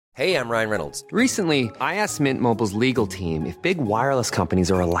Hey, I'm Ryan Reynolds. Recently, I asked Mint Mobile's legal team if big wireless companies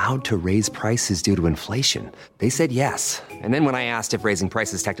are allowed to raise prices due to inflation. They said yes. And then when I asked if raising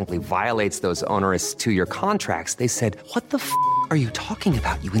prices technically violates those onerous 2-year contracts, they said, "What the f*** are you talking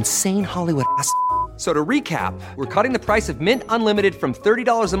about, you insane Hollywood ass?" So to recap, we're cutting the price of Mint Unlimited from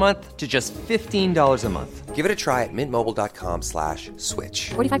 $30 a month to just $15 a month. Give it a try at mintmobile.com/switch.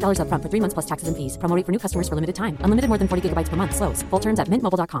 $45 up front for 3 months plus taxes and fees. Promo rate for new customers for limited time. Unlimited more than 40 gigabytes per month. Slows full terms at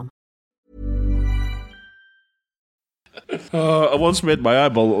mintmobile.com. I once made my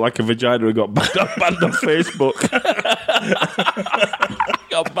eyeball look like a vagina and got banned off Facebook.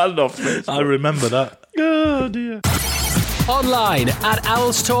 Got banned off Facebook. I remember that. Oh, dear. Online at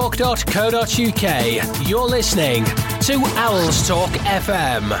owlstalk.co.uk. You're listening to Owls Talk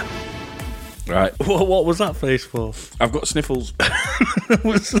FM. Right. What was that face for? I've got sniffles.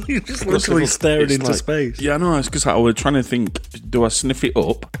 You just literally staring into space. Yeah, no, it's because I was trying to think, do I sniff it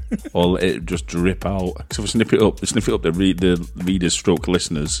up or let it just drip out? Because if I sniff it up, the readers stroke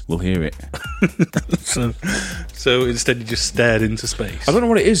listeners will hear it. So instead you just stared into space. I don't know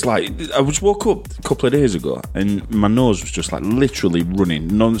what it is. Like, I just woke up a couple of days ago and my nose was just like literally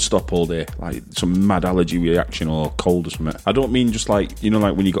running non-stop all day. Like some mad allergy reaction or cold or something. I don't mean just like,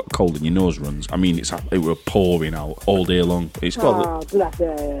 like when you got cold and your nose runs. I mean, it were pouring out all day long. It's got.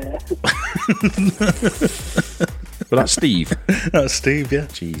 But that's Steve. That's Steve, yeah.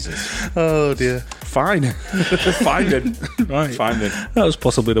 Jesus. Oh, dear. Fine. Fine then. Right. Fine then. That was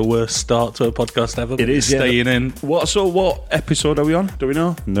possibly the worst start to a podcast ever. It is, staying in. What episode are we on? Do we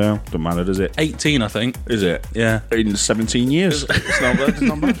know? No, don't matter, does it? 18, I think. Is it? Yeah. In 17 years. It's not bad. It's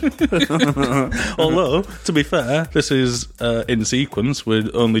not bad. Although, to be fair, this is in sequence. We're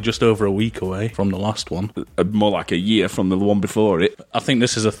only just over a week away from the last one. More like a year from the one before it. I think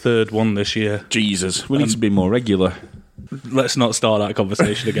this is a third one this year. Jesus. We need to be more regular. Let's not start that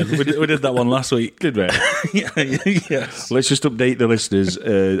conversation again. We did that one last week. Did we? Yes. Let's just update the listeners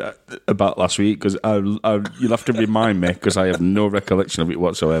about last week, because you'll have to remind me, because I have no recollection of it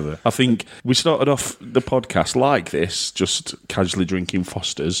whatsoever. I think we started off the podcast like this, just casually drinking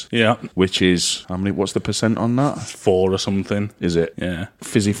Foster's. Yeah. Which is, what's the percent on that? 4 or something. Is it? Yeah.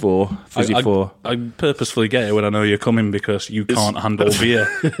 Fizzy 4. Fizzy 4. I purposefully get it when I know you're coming because you can't handle beer.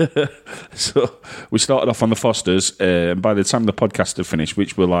 So we started off on the Foster's. By the time the podcast had finished,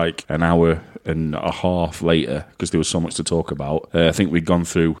 which were like an hour and a half later, because there was so much to talk about, I think we'd gone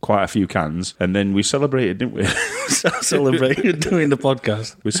through quite a few cans, and then we celebrated, didn't we? Celebrated doing the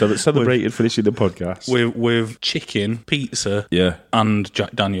podcast. We celebrated finishing the podcast with chicken, pizza, yeah, and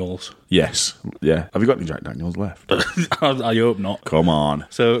Jack Daniels. Yes, yeah. Have you got any Jack Daniels left? I hope not. Come on.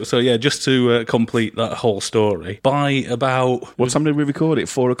 So yeah, just to complete that whole story, by about... What time did we record it?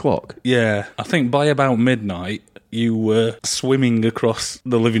 4 o'clock? Yeah, I think by about midnight, you were swimming across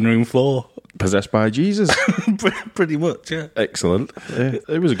the living room floor. Possessed by Jesus. Pretty much, yeah. Excellent. Yeah,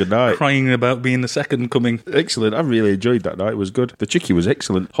 it was a good night. Crying about being the second coming. Excellent. I really enjoyed that night. It was good. The chicky was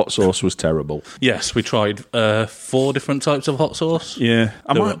excellent. Hot sauce was terrible. Yes, we tried 4 different types of hot sauce. Yeah.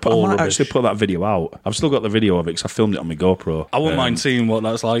 I might actually put that video out. I've still got the video of it because I filmed it on my GoPro. I wouldn't mind seeing what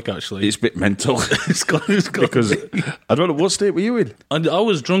that's like, actually. It's a bit mental. It's got because I don't know, what state were you in? I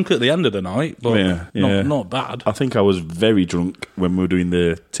was drunk at the end of the night, but not bad. I think I was very drunk when we were doing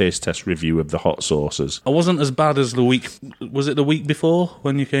the taste test review of the hot sauces. I wasn't as bad as the week... Was it the week before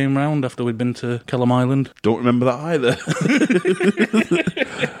when you came round after we'd been to Kellam Island? Don't remember that either.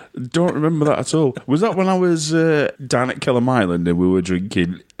 Don't remember that at all. Was that when I was down at Kellam Island and we were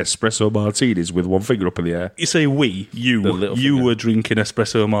drinking espresso martinis with one finger up in the air? You say we, you were drinking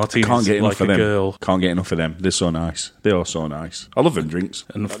espresso martinis. I can't get enough like of a them. Girl. Can't get enough of them. They're so nice. They are so nice. I love them drinks.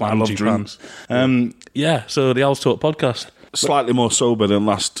 And I love drinks. Yeah, so the Owls Talk podcast. Slightly more sober than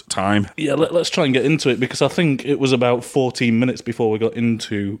last time. Yeah, let's try and get into it, because I think it was about 14 minutes before we got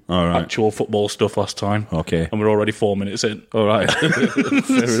into actual football stuff last time. Okay. And we're already 4 minutes in. All right.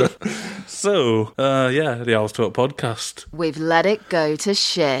 Fair enough. So, the Owls Talk podcast. We've let it go to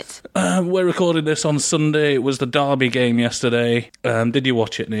shit. We're recording this on Sunday. It was the Derby game yesterday. Did you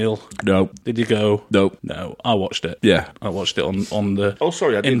watch it, Neil? No. Did you go? No. No, I watched it. Yeah. I watched it on the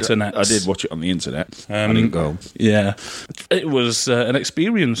internet. I did watch it on the internet. I didn't go. Yeah. It was an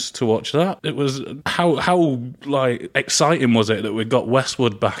experience to watch that. It was how exciting was it that we got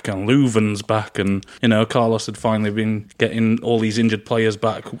Westwood back and Loovens back, and Carlos had finally been getting all these injured players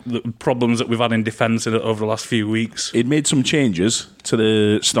back. The problems that we've had in defence over the last few weeks. He'd made some changes to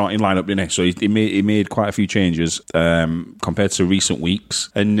the starting lineup, didn't he? So he made quite a few changes compared to recent weeks,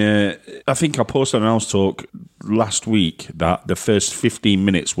 and I think I posted on Owls Talk last week that the first 15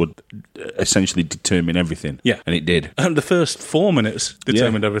 minutes would essentially determine everything. Yeah. And it did. And the first 4 minutes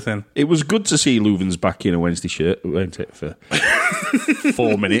determined everything. It was good to see Loovens back in a Wednesday shirt, weren't it, for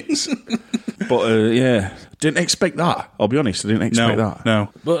 4 minutes. But, didn't expect that. I'll be honest, I didn't expect that. No.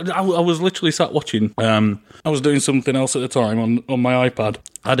 But I was literally sat watching. I was doing something else at the time on my iPad.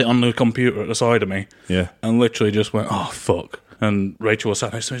 I had it on the computer at the side of me. Yeah. And literally just went, oh, fuck. And Rachel was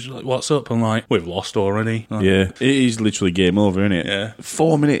sat next to me, she's like, what's up? I'm like, we've lost already. Like, yeah, it is literally game over, isn't it? Yeah.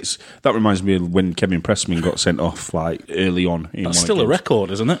 4 minutes. That reminds me of when Kevin Pressman got sent off like early on. That's still a record,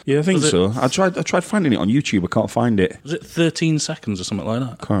 isn't it? Yeah, I think so. I tried finding it on YouTube. I can't find it. Was it 13 seconds or something like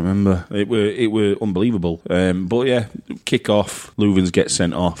that? Can't remember. It were unbelievable. But yeah, kick off. Loovens gets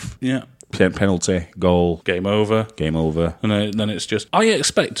sent off. Yeah. Penalty, goal. Game over. And then it's just... I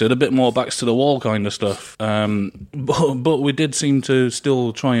expected a bit more backs to the wall kind of stuff. But we did seem to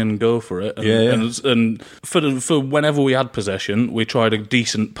still try and go for it. And for whenever we had possession, we tried a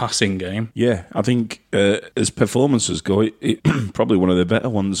decent passing game. Yeah, I think as performances go, it probably one of the better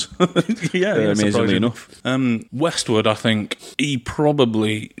ones. Amazingly enough. Westwood, I think, he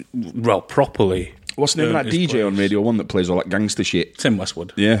probably... Well, properly... What's the name of that DJ on Radio 1 that plays all that gangster shit? Tim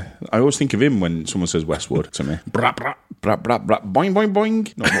Westwood. Yeah. I always think of him when someone says Westwood to me. Brap, brap. Brap, brap, brap. Boing, boing, boing.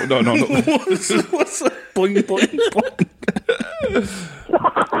 No. What's that? Boing, boing, boing.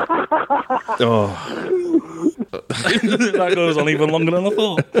 That goes on even longer than I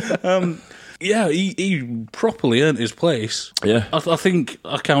thought. Yeah, he properly earned his place. Yeah. I think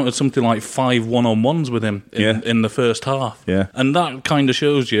I counted something like 5 one-on-ones with him in the first half. Yeah. And that kind of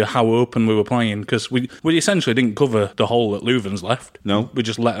shows you how open we were playing, because we essentially didn't cover the hole that Loovens left. No. We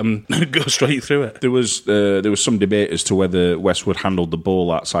just let him go straight through it. There was some debate as to whether Westwood handled the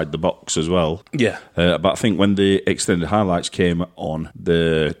ball outside the box as well. Yeah. But I think when the extended highlights came on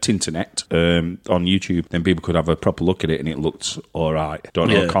the Tinternet on YouTube, then people could have a proper look at it and it looked all right. Don't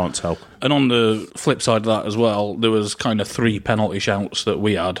know, can't tell. And on the flip side of that as well, there was kind of 3 penalty shouts that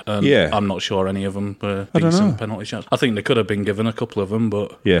we had. And I'm not sure any of them were decent penalty shouts. I think they could have been given a couple of them,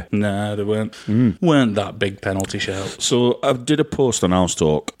 but nah, they weren't that big penalty shouts. So I did a post on House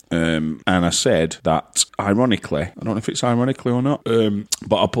Talk. And I said that, ironically, I don't know if it's ironically or not,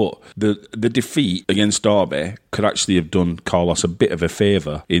 but I put the defeat against Derby could actually have done Carlos a bit of a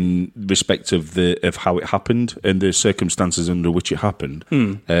favour in respect of how it happened and the circumstances under which it happened.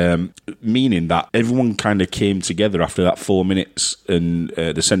 Meaning that everyone kind of came together after that 4 minutes and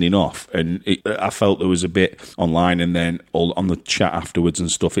the sending off, and I felt there was a bit online and then all on the chat afterwards and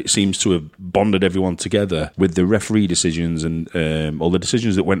stuff. It seems to have bonded everyone together with the referee decisions and all the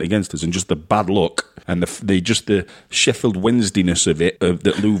decisions that went against us, and just the bad luck and the Sheffield Wednesdayness of it, that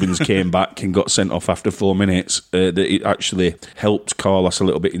Loovens came back and got sent off after 4 minutes, that it actually helped Carlos a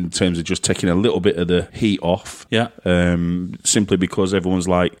little bit in terms of just taking a little bit of the heat off. Yeah. Simply because everyone's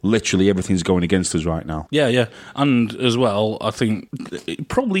like, literally everything's going against us right now. Yeah. And as well, I think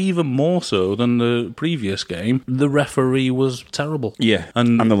probably even more so than the previous game, the referee was terrible. Yeah,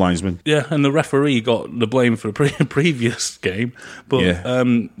 and the linesman. Yeah, and the referee got the blame for the previous game, but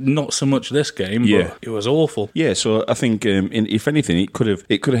not so much this game. But it was awful. Yeah, so I think if anything, it could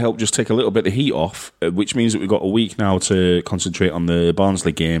have helped just take a little bit of heat off, which means that we've got a week now to concentrate on the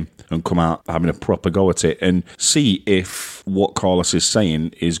Barnsley game and come out having a proper go at it and see if what Carlos is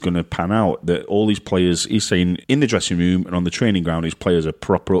saying is going to pan out. That all these players, he's saying in the dressing room and on the training ground, his players are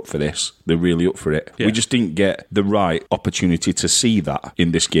proper up for this. They're really up for it. Yeah. We just didn't get the right opportunity to see that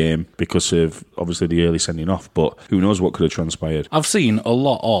in this game because of obviously the early sending off, but who knows what could have transpired. I've seen a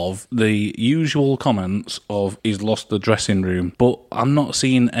lot of the usual comments of he's lost the dressing room, but I'm not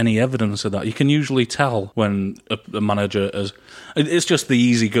seeing any evidence of that. You can usually tell when a manager has... It's just the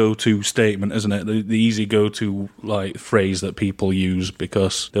easy go-to statement, isn't it? The easy go-to like phrase that people use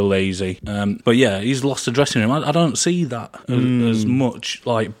because they're lazy. But yeah, he's lost the dressing room. I don't see that as much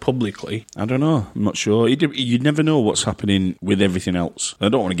like publicly. I don't know. I'm not sure. You never know what's happening with everything else. I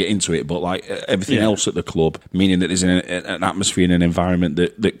don't want to get into it, but like everything else at the club, meaning that there's an atmosphere and an environment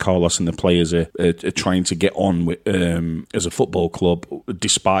that Carlos and the players are trying to get on with as a football club,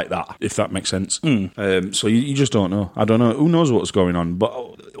 despite that, if that makes sense. So you just don't know. I don't know. Who knows what's going on? But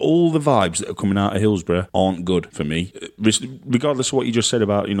all the vibes that are coming out of Hillsborough aren't good for me. Regardless of what you just said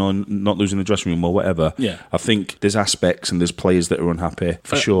about, not losing the dressing room or whatever, I think there's aspects and there's players that are unhappy,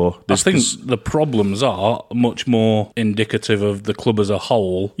 for sure. I think the problems are much more indicative of the club as a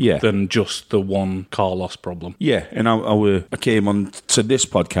whole than just the one Carlos problem. Yeah, and I came on to this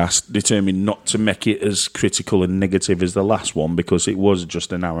podcast determined not to make it as critical and negative as the last one, because it was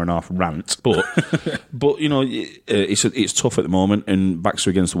just an hour and a half rant, but it's tough at the moment, and backs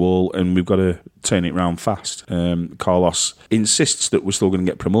are against the wall, and we've got to turn it round fast. Carlos insists that we're still going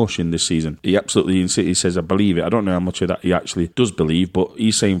to get promotion this season. He absolutely insists. He says, "I believe it." I don't know how much of that he actually does believe, but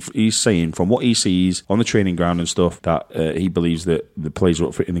he's saying from what he sees on the training ground and stuff that he believes that the players are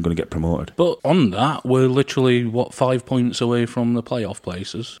up for it and they're going to get promoted. But on that, we're literally 5 points away from the playoff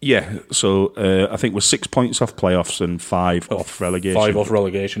places. Yeah, so I think we're 6 points off playoffs and 5 off relegation. 5 off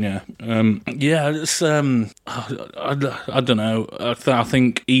relegation, yeah. It's I don't know. I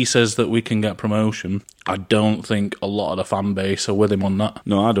think he says that we can get promotion. I don't think a lot of the fan base are with him on that.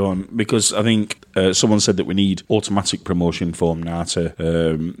 No, I don't, because I think someone said that we need automatic promotion form now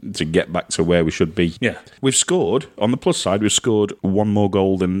to get back to where we should be. Yeah. We've scored, on the plus side, we've scored 1 more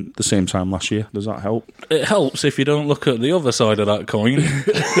goal than the same time last year. Does that help? It helps if you don't look at the other side of that coin.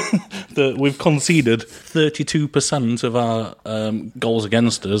 That we've conceded 32% of our goals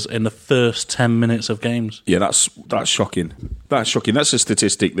against us in the first 10 minutes of games. Yeah, that's shocking. That's shocking. That's a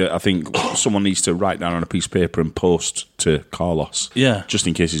statistic that I think someone needs to write down on a piece of paper and post to Carlos. Yeah. Just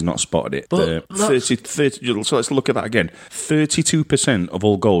in case he's not spotted it. But 30, so let's look at that again. 32% of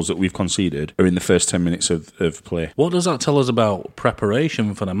all goals that we've conceded are in the first 10 minutes of play. What does that tell us about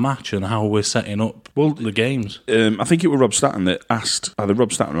preparation for the match and how we're setting up the games? I think it was Rob Staton that asked, either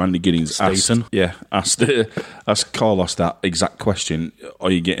Rob Staton or Andy Giddings asked Carlos that exact question.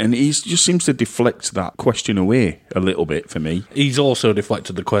 And he just seems to deflect that question away a little bit for me. He's also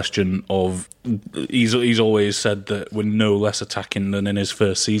deflected the question of, he's always said that we're no less attacking than in his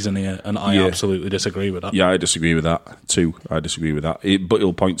first season here, and I absolutely disagree with that. Yeah, I disagree with that too. But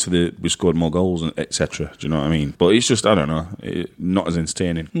he'll point to we scored more goals, and etc. Do you know what I mean? But it's just, I don't know, not as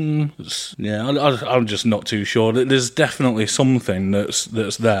entertaining. I'm just not too sure. There's definitely something that's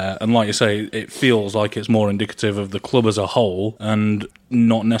there, and like you say, it feels like it's more indicative of the club as a whole, and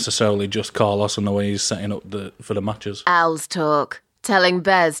not necessarily just Carlos and the way he's setting up for the matches. Owls Talk. Telling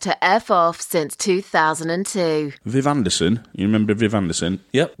Bez to F off since 2002. Viv Anderson. You remember Viv Anderson?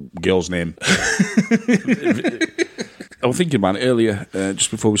 Yep. Girl's name. I was thinking about it earlier, just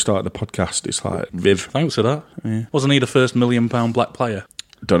before we started the podcast. It's like, Viv. Thanks for that. Yeah. Wasn't he the first £1 million black player?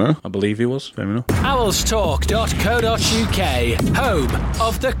 Don't know. I believe he was. Fair enough. owlstalk.co.uk, home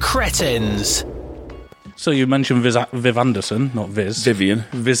of the Cretins. So you mentioned Viv Anderson, not Viz. Vivian.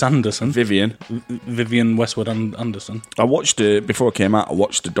 Viz Anderson. Vivian Westwood Anderson. I watched, before I came out, I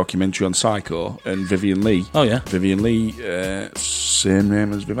watched a documentary on Psycho and Vivian Lee. Oh, yeah. Vivian Lee, same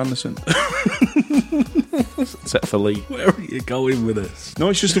name as Viv Anderson. Except for Lee. Where are you going with this? No,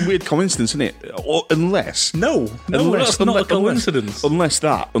 it's just a weird coincidence, isn't it? Or unless... No, that's not a coincidence. Unless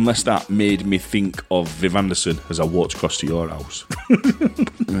that made me think of Viv Anderson as I walked across to your house.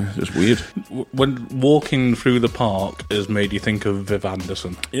 It's weird. When walking through the park has made you think of Viv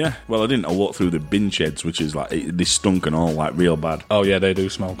Anderson. Yeah, well, I didn't. I walked through the bin sheds, which is like, they stunk and all, like, real bad. Oh, yeah, they do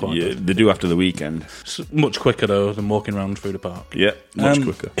smell quite good. They do after the weekend. It's much quicker, though, than walking around through the park. Yeah, much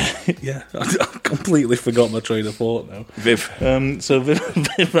quicker. Yeah, I completely forgot my train of thought now. Viv. So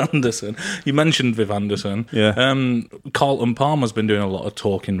Viv Anderson. You mentioned Viv Anderson. Yeah. Carlton Palmer's been doing a lot of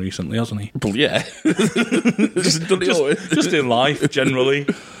talking recently, hasn't he? Well, yeah. just in life, generally.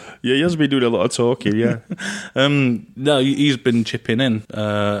 Yeah, he has been doing a lot of talking, yeah. No, he's been chipping in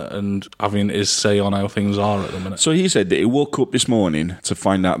and having his say on how things are at the minute. So he said that he woke up this morning to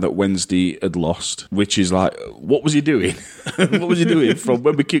find out that Wednesday had lost, which is like, what was he doing? What was he doing from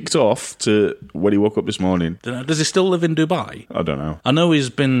when we kicked off to when he woke up this morning? Does he still live in Dubai? I don't know. I know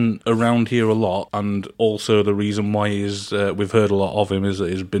he's been around here a lot, and also the reason why we've heard a lot of him is that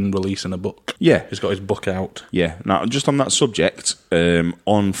he's been releasing a book. Yeah. He's got his book out. Yeah. Now, just on that subject,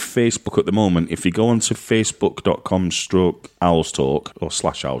 on Facebook at the moment, if you go onto facebook.com/owlstalk or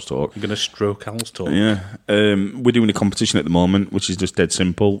 /owlstalk. I'm going to stroke Owls Talk. Yeah. We're doing a competition at the moment, which is just dead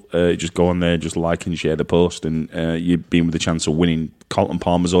simple. Just go on there, just like and share the post, and you've been with a chance of winning Carlton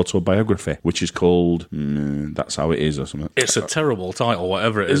Palmer's autobiography, which is called That's How It Is or something. It's a terrible title,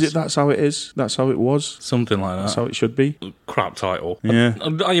 whatever it is. Is it That's How It Is? That's How It Was? Something like that. That's how it should be? Crap title. Yeah.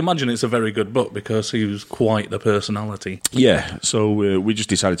 I imagine it's a very good book because he was quite the personality. Yeah, so we just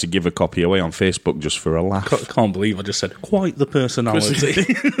decided to give a copy away on Facebook just for a laugh. Can't believe I just said quite the personality.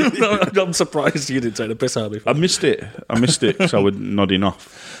 I'm surprised you didn't take the piss out of me. I missed it because I was nodding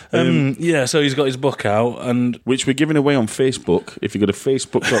off. Yeah, so he's got his book out, and which we're giving away on Facebook. If you you go to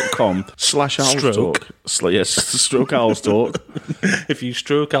facebook.com/owlstalk. Yes, stroke owls talk. If you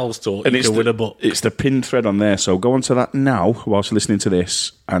stroke owls talk, you can win a book. It's the pinned thread on there, so go onto that now whilst you're listening to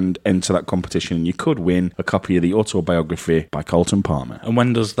this and enter that competition, and you could win a copy of the autobiography by Carlton Palmer. And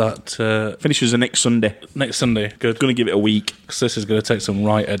when does that... Finishes the next Sunday. Next Sunday, good. Going to give it a week. Because this is going to take some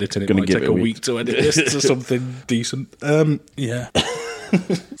right editing. It might take a week to edit this to something decent. Yeah.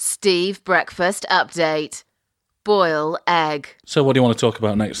 Steve Breakfast Update. Boil egg. So what do you want to talk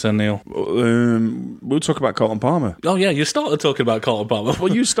about next then, Neil? We'll talk about Carlton Palmer. Oh yeah, you started talking about Carlton Palmer.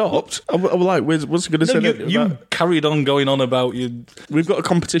 Well, you stopped. I was like, what's he going to say? You carried on going on about you. We've got a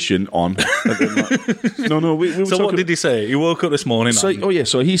competition on. No. We were so what did he say? He woke up this morning. So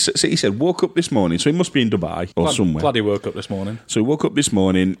he said woke up this morning. So he must be in Dubai or somewhere. Glad he woke up this morning. So he woke up this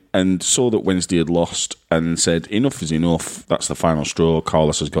morning and saw that Wednesday had lost and said, enough is enough. That's the final straw.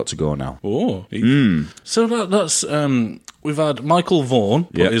 Carlos has got to go now. Oh. So that's... we've had Michael Vaughan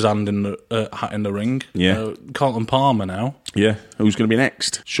put his hand in the hat in the ring. Yeah. Carlton Palmer now. Yeah. Who's going to be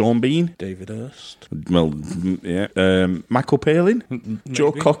next? Sean Bean? David Hurst. Well, yeah. Michael Palin? Maybe.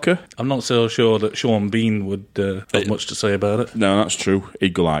 Joe Cocker? I'm not so sure that Sean Bean would have much to say about it. No, that's true.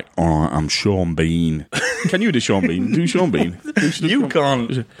 He'd go like, oh, I'm Sean Bean. Can you do Sean Bean? Do Sean Bean. You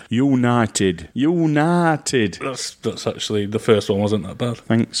can't. United. That's actually the first one wasn't that bad.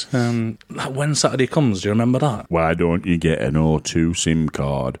 Thanks. When Saturday comes, do you remember that? Why don't you get an O2 SIM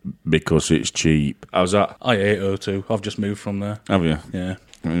card? Because it's cheap. How's that? I hate O2. I've just moved from there. Have you? Yeah.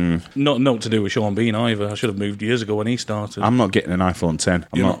 Not to do with Sean Bean either. I should have moved years ago when he started. I'm not getting an iPhone 10.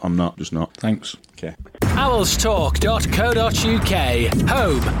 I'm not. Just not. Thanks. Okay. owlstalk.co.uk,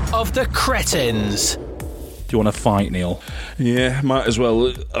 home of the cretins. Do you want to fight, Neil? Yeah, might as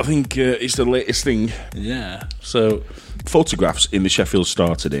well. I think it's the latest thing. Yeah. So... photographs in the Sheffield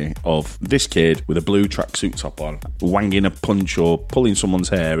Star today of this kid with a blue tracksuit top on, wanging a punch or pulling someone's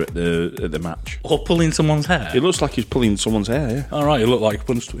hair at the match. Or pulling someone's hair? It looks like he's pulling someone's hair, yeah. All right, it looked like a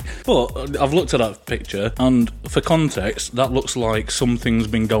punch to me. But I've looked at that picture, and for context, that looks like something's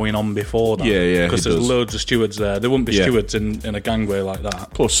been going on before that. Yeah, because there's loads of stewards there. There wouldn't be stewards in a gangway like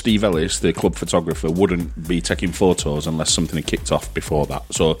that. Plus, Steve Ellis, the club photographer, wouldn't be taking photos unless something had kicked off before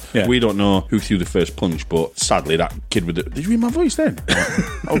that. So we don't know who threw the first punch, but sadly, that kid with did you hear my voice then?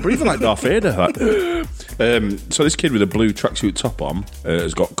 I was breathing like Darth Vader. So this kid with a blue tracksuit top on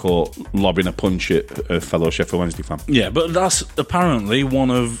has got caught lobbing a punch at a fellow Sheffield Wednesday fan. Yeah, but that's apparently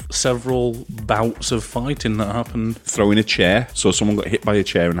one of several bouts of fighting that happened. Throwing a chair, so someone got hit by a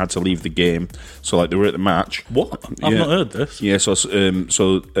chair and had to leave the game. So like they were at the match. What? I've not heard this. Yeah, so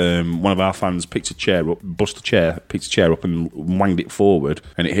one of our fans picked a chair up, picked a chair up and wanged it forward,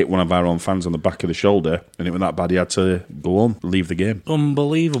 and it hit one of our own fans on the back of the shoulder, and it was that bad he had to go home, leave the game.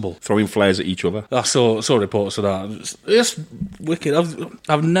 Unbelievable. Throwing flares at each other. I saw reports of that. It's wicked.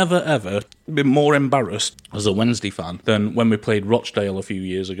 I've never ever been more embarrassed as a Wednesday fan than when we played Rochdale a few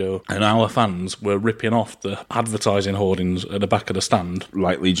years ago, and our fans were ripping off the advertising hoardings at the back of the stand.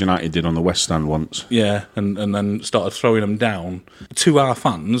 Like Leeds United did on the West Stand once. Yeah, and then started throwing them down to our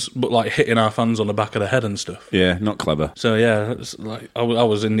fans, but like hitting our fans on the back of the head and stuff. Yeah, not clever. So yeah, it's like I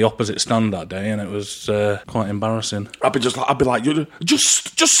was in the opposite stand that day, and it was quite embarrassing. I'd be like,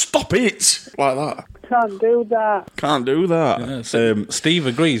 just stop it, like that. Can't do that. Yeah, so Steve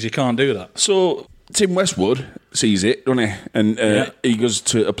agrees you can't do that. So Tim Westwood sees it, doesn't he? And he goes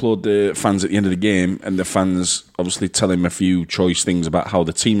to applaud the fans at the end of the game, and the fans obviously tell him a few choice things about how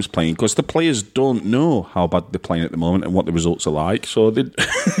the team's playing, because the players don't know how bad they're playing at the moment and what the results are like. So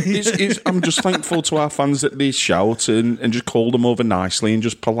I'm just thankful to our fans that they shout and just call them over nicely and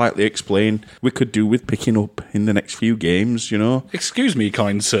just politely explain we could do with picking up in the next few games, you know. Excuse me,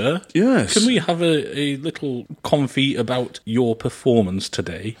 kind sir. Yes. Can we have a little confit about your performance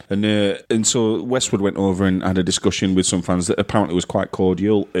today? And so Westwood went over and had a discussion with some fans that apparently was quite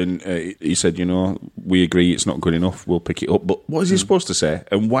cordial, and he said, you know, we agree it's not good enough, we'll pick it up. But what is he supposed to say?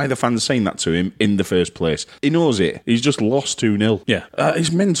 And why are the fans saying that to him in the first place? He knows it. He's just lost 2-0. Yeah.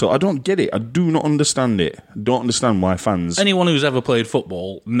 It's mental. I don't get it. I do not understand it. Don't understand why fans... Anyone who's ever played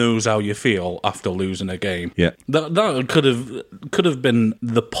football knows how you feel after losing a game. Yeah. That could have been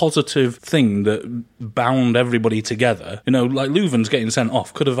the positive thing that bound everybody together. You know, like Loovens getting sent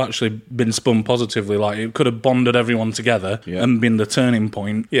off could have actually been spun positively. Like, it could have bonded everyone together and been the turning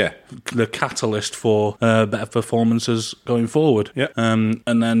point, the catalyst for better performances going forward. And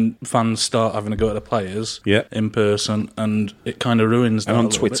then fans start having to go to the players in person, and it kind of ruins that. And on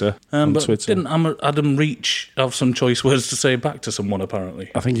Twitter. Didn't Adam Reach have some choice words to say back to someone, apparently?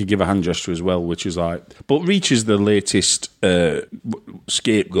 I think he gave a hand gesture as well, which is like... But Reach is the latest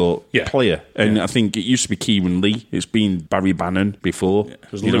scapegoat player, and I think it used to be Kieran Lee. It's been Barry Bannon before. It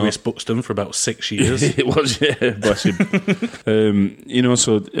was Lewis Buxton for about 6 years. It was, bless him.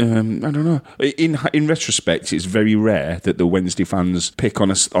 I don't know. In retrospect, it's very rare that the Wednesday fans pick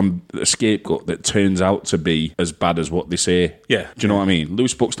on a scapegoat that turns out to be as bad as what they say. Yeah. Do you know what I mean?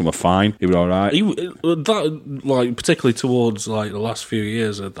 Lewis Buxton were fine. He was all right. Particularly towards the last few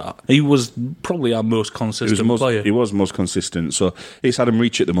years of that, he was probably our most consistent player. He was most consistent. So it's Adam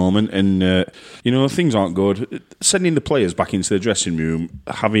Reach at the moment, and things aren't good. Sending the players back into the dressing room,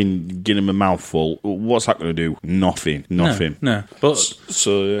 having given them a mouthful, what's that going to do? Nothing. No. But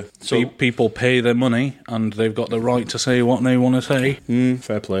so people pay their money, and they've got the right to say what they want to say.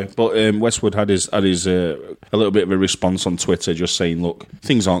 Fair play. But Westwood had his a little bit of a response on Twitter, just saying, look,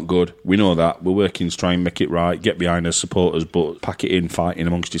 things aren't good. We know that. We're working to try and make it right, get behind us, supporters, but pack it in, fighting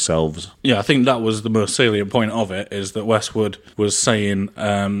amongst yourselves. Yeah, I think that was the most salient point of it, is that Westwood was saying,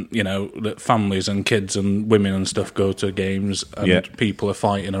 that families and kids and women and stuff go to games, and people are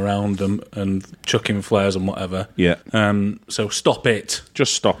fighting around them and chucking flares and whatever. Yeah. So stop it.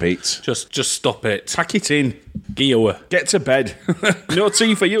 Just stop it. Just stop it. Pack it in. Gear. Get to bed. No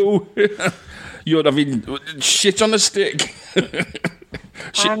tea for you. You're having shit on a stick.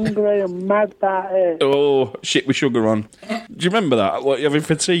 Angry and mad that is. Oh, shit with sugar on. Do you remember that? What you having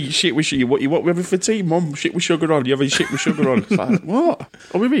for tea? Shit with sugar. What you having for tea, Mum? Shit with sugar on. You having shit with sugar on? It's like, what?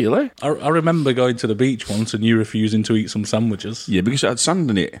 Are we really? I remember going to the beach once and you refusing to eat some sandwiches. Yeah, because it had sand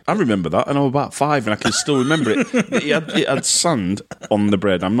in it. I remember that, and I was about 5, and I can still remember it. It had sand on the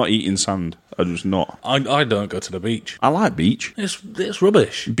bread. I'm not eating sand. I just not. I don't go to the beach. I like beach. It's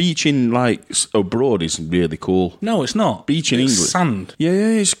rubbish. Beach in abroad is really cool. No, it's not. Beach in England. Sand. Yeah,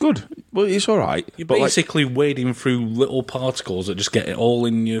 it's good. Well, it's all right. You're basically wading through little particles that just get it all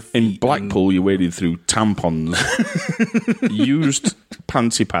in your feet. In Blackpool, you're wading through tampons, used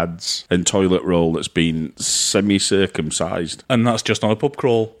panty pads, and toilet roll that's been semi-circumcised. And that's just on a pub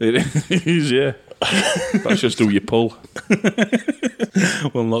crawl. It is, yeah. That's just who you pull.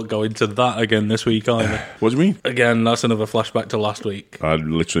 We'll not go into that again this week either. What do you mean? Again, that's another flashback to last week. I had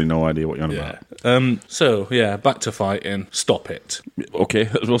literally no idea what you're on about. Back to fighting. Stop it. Okay,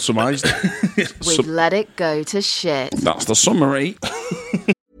 that's well surmised. We'd let it go to shit. That's the summary.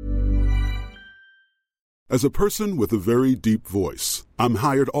 As a person with a very deep voice, I'm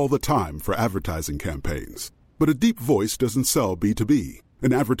hired all the time for advertising campaigns. But a deep voice doesn't sell B2B.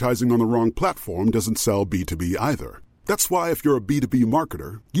 And advertising on the wrong platform doesn't sell B2B either. That's why if you're a B2B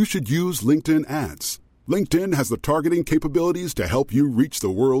marketer, you should use LinkedIn ads. LinkedIn has the targeting capabilities to help you reach the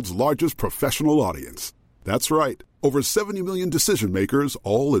world's largest professional audience. That's right, over 70 million decision makers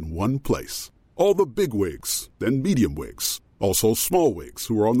all in one place. All the big wigs, then medium wigs. Also small wigs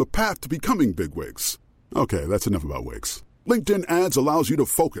who are on the path to becoming big wigs. Okay, that's enough about wigs. LinkedIn ads allows you to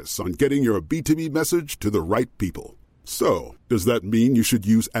focus on getting your B2B message to the right people. So, does that mean you should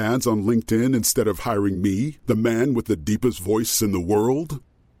use ads on LinkedIn instead of hiring me, the man with the deepest voice in the world?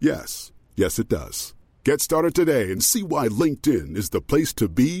 Yes. Yes, it does. Get started today and see why LinkedIn is the place to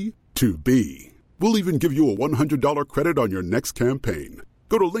be to be. We'll even give you a $100 credit on your next campaign.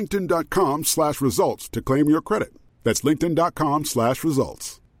 Go to linkedin.com/results to claim your credit. That's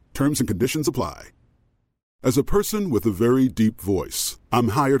linkedin.com/results. Terms and conditions apply. As a person with a very deep voice, I'm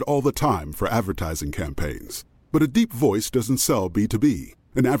hired all the time for advertising campaigns. But a deep voice doesn't sell B2B,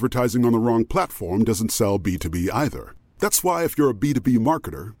 and advertising on the wrong platform doesn't sell B2B either. That's why if you're a B2B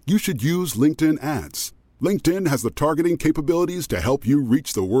marketer, you should use LinkedIn ads. LinkedIn has the targeting capabilities to help you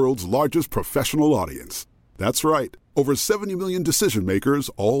reach the world's largest professional audience. That's right, over 70 million decision makers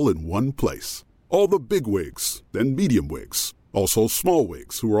all in one place. All the big wigs, then medium wigs. Also small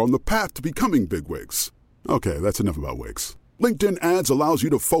wigs who are on the path to becoming big wigs. Okay, that's enough about wigs. LinkedIn ads allows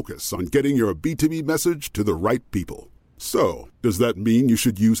you to focus on getting your B2B message to the right people. So, does that mean you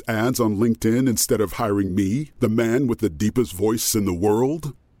should use ads on LinkedIn instead of hiring me, the man with the deepest voice in the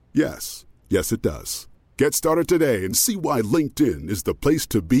world? Yes. Yes, it does. Get started today and see why LinkedIn is the place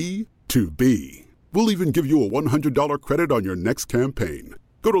to be to be. We'll even give you a $100 credit on your next campaign.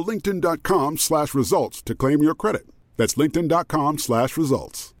 Go to linkedin.com/results to claim your credit. That's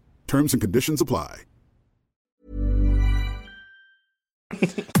linkedin.com/results. Terms and conditions apply.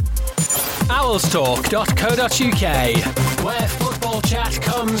 Owlstalk.co.uk, where football chat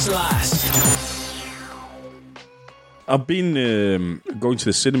comes last. I've been going to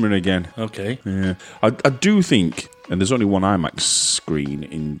the cinema again. Okay. Yeah. I do think, and there's only one IMAX screen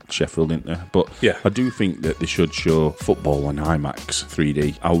in Sheffield, isn't there? But yeah. I do think that they should show football on IMAX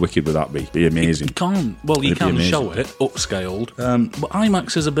 3D. How wicked would that be? It'd be amazing. You can't. Well, you can show it upscaled, but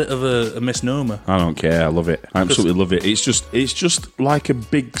IMAX is a bit of a misnomer. I don't care. I love it. I absolutely love it. It's just like a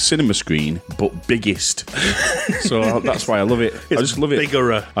big cinema screen, but biggest. So that's why I love it. I just love it. Bigger.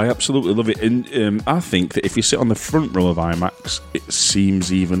 I absolutely love it. And I think that if you sit on the front row of IMAX, it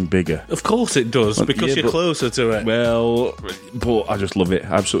seems even bigger. Of course it does, because you're closer to it. Well, but I just love it.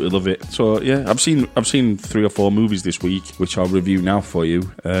 I absolutely love it. So yeah, I've seen 3 or 4 movies this week, which I'll review now for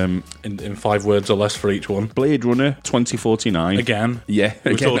you. In 5 words or less for each one. Blade Runner 2049. Again. Yeah.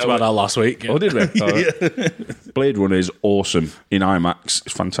 We talked about that last week. Yeah. Oh, did we? Yeah. Blade Runner is awesome in IMAX.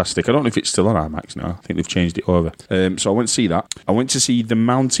 It's fantastic. I don't know if it's still on IMAX now. I think they've changed it over. So I went to see that. I went to see The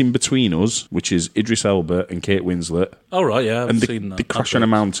Mountain Between Us, which is Idris Elba and Kate Winslet. Oh, right, yeah, I've seen that. They crash on a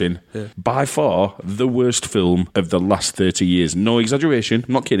mountain. Yeah. By far, the worst film of the last 30 years. No exaggeration.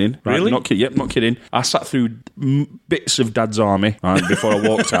 I'm not kidding. Right? Really? Not kidding. I sat through bits of Dad's Army before I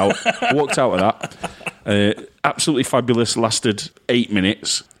walked out. I walked out of that. Absolutely fabulous. Lasted 8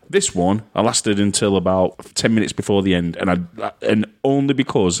 minutes. This one, I lasted until about 10 minutes before the end, and only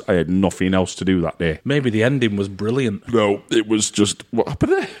because I had nothing else to do that day. Maybe the ending was brilliant. No, it was just, what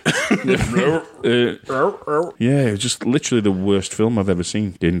happened there? Yeah, it was just literally the worst film I've ever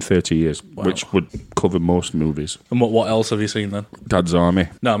seen in 30 years, which would cover most movies. And what else have you seen then? Dad's Army.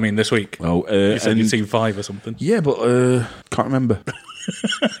 No, I mean this week. Oh, you said you'd seen 5 or something. Yeah, but can't remember.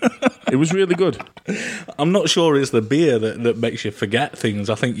 It was really good. I'm not sure it's the beer that makes you forget things.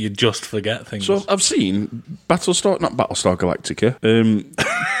 I think you just forget things. So I've seen not Battlestar Galactica.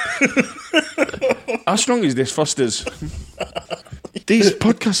 How strong is this, Foster's? These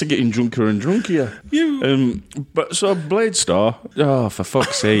podcasts are getting drunker and drunkier. But so Blade Star. Oh, for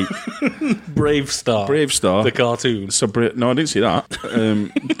fuck's sake! Brave Star, the cartoon. So no, I didn't see that.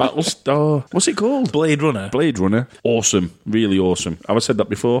 Battlestar. What's it called? Blade Runner. Awesome, really awesome. Have I said that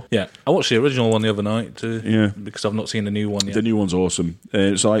before? Yeah, I watched the original one the other night too. Yeah, because I've not seen the new one yet. The new one's awesome.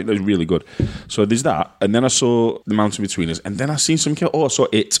 It's like it's really good. So there's that, and then I saw The Mountain Between Us, and then I seen some. I saw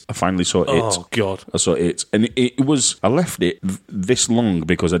It. I finally saw It. Oh God, I saw It, and it was. I left it this long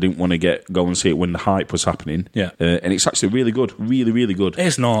because I didn't want to go and see it when the hype was happening. Yeah, and it's actually really good, really, really good.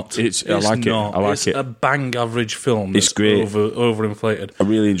 It's not. I like it. I like it's it. A bang average film. It's great. Overinflated. I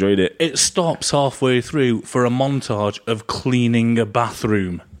really enjoyed it. It stops halfway through for a montage of cleaning a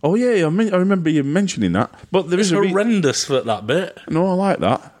bathroom. Oh yeah, I remember you mentioning that. But there is horrendous for that bit. No, I like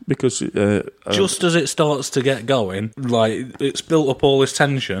that because just as it starts to get going, like it's built up all this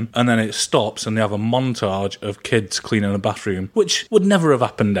tension, and then it stops, and they have a montage of kids cleaning a bathroom, which would never have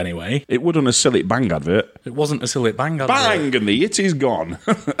happened anyway. It would on a Sell It Bang advert. It wasn't a Sell It Bang advert. Bang, and the it is gone.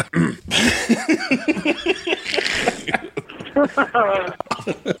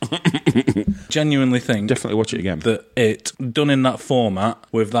 Genuinely think definitely watch it again that it done in that format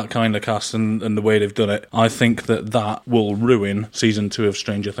with that kind of cast and the way they've done it, I think that will ruin season 2 of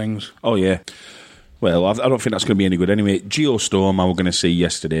Stranger Things. Oh yeah. Well, I don't think that's going to be any good anyway. Geostorm I was going to see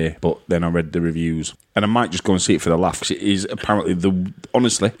yesterday, but then I read the reviews. And I might just go and see it for the laugh, because it is apparently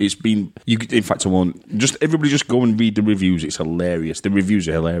honestly, it's been... in fact, I won't... Everybody just go and read the reviews. It's hilarious. The reviews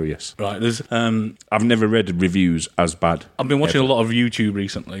are hilarious. Right, there's... I've never read reviews as bad. I've been watching a lot of YouTube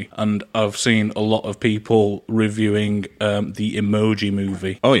recently, and I've seen a lot of people reviewing the Emoji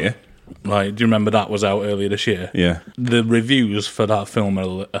Movie. Oh, yeah. Like, do you remember that was out earlier this year? Yeah. The reviews for that film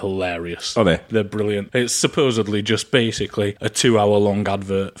are hilarious. Are they? They're brilliant. It's supposedly just basically a 2-hour-long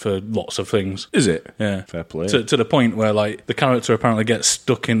advert for lots of things. Is it? Yeah. Fair play. To the point where, like, the character apparently gets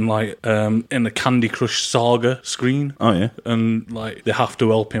stuck in, like, in the Candy Crush Saga screen. Oh, yeah. And, like, they have to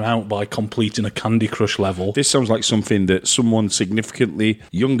help him out by completing a Candy Crush level. This sounds like something that someone significantly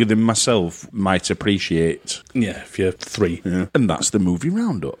younger than myself might appreciate. Yeah, if you're 3. Yeah. And that's the movie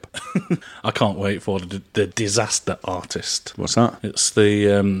roundup. I can't wait for the Disaster Artist. What's that? It's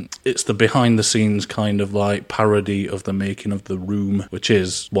the behind the scenes kind of like parody of the making of The Room, which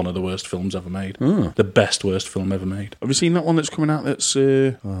is one of the worst films ever made. Oh. The best worst film ever made. Have you seen that one that's coming out that's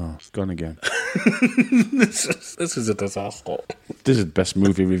it's gone again. This is a disaster. This is the best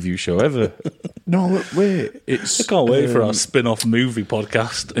movie review show ever. No, look, wait. I can't wait for our spin-off movie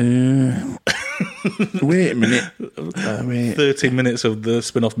podcast. Wait a minute. 30 minutes of the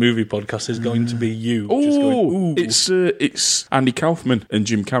spin-off movie podcast is going to be you. Oh, it's Andy Kaufman and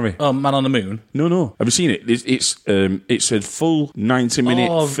Jim Carrey. Oh, Man on the Moon? No. Have you seen it? It's a full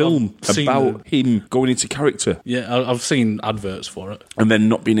 90-minute film about him going into character. Yeah, I've seen adverts for it. And then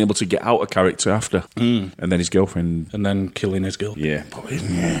not being able to get out of character after. And then his girlfriend... And then killing his girl. Yeah.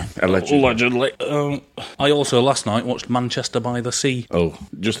 Allegedly. I also, last night, watched Manchester by the Sea. Oh,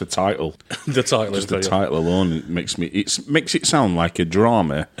 just the title. The title just the title alone makes it sound like a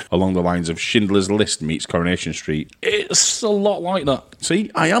drama along the lines of Schindler's List meets Coronation Street. It's a lot like that.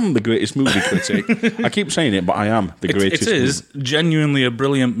 See, I am the greatest movie critic. I keep saying it, but I am the greatest. It is genuinely a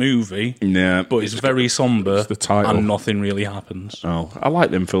brilliant movie. Yeah, but it's very somber. It's the title. And nothing really happens. Oh, I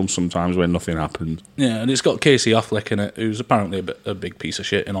like them films sometimes where nothing happens. Yeah, and it's got Casey Affleck in it, who's apparently a big piece of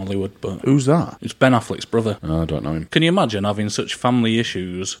shit in Hollywood. But who's that? It's Ben Affleck's brother. Oh, I don't know him. Can you imagine having such family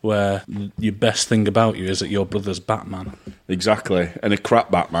issues where your best thing about you is that your brother's Batman? Exactly, and a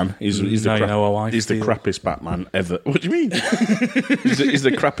crap Batman. He's the crappiest Batman ever. What do you mean? he's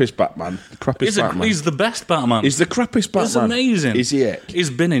the crappiest Batman. He's the best Batman. He's the crappiest Batman. He's amazing. Is he? He's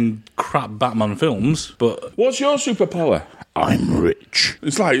been in crap Batman films, but... What's your superpower? I'm rich.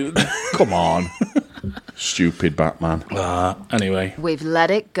 It's like, come on. Stupid Batman. Anyway. We've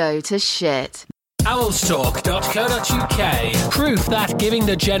let it go to shit. Owlstalk.co.uk. Proof that giving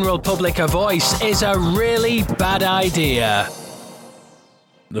the general public a voice is a really bad idea.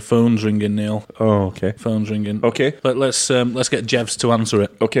 The phone's ringing, Neil. Oh, okay. Phone's ringing. Okay. Let's get Jevs to answer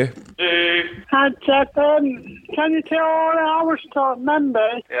it. Okay. Hi, Jeff. Can you tell all the Owlstalk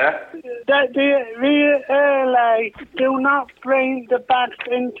members that the relay do not bring the bags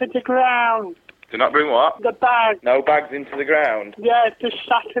into the ground? Do not bring what? The bag. No bags into the ground? Yeah, this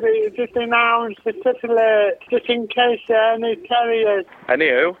Saturday, just announced it's just late, just in case there are any terriers. Any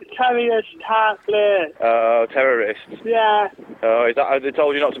who? Terriers type late. Terrorists? Yeah. Oh, is that how they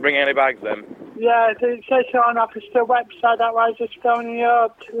told you not to bring any bags then? Yeah, it says so on officer website, that was just phoning you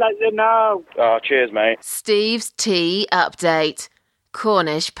up to let you know. Oh, cheers, mate. Steve's tea update.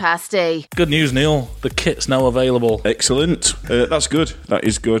 Cornish pasty. Good news, Neil. The kit's now available. Excellent. That's good. That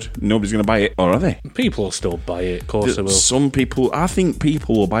is good. Nobody's going to buy it, or are they? People will still buy it, of course they will. Some people, I think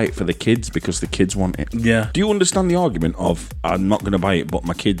people will buy it for the kids because the kids want it. Yeah. Do you understand the argument of, I'm not going to buy it, but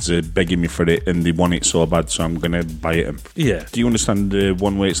my kids are begging me for it and they want it so bad, so I'm going to buy it? Yeah. Do you understand the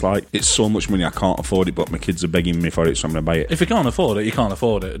one way it's like, it's so much money I can't afford it, but my kids are begging me for it, so I'm going to buy it? If you can't afford it, you can't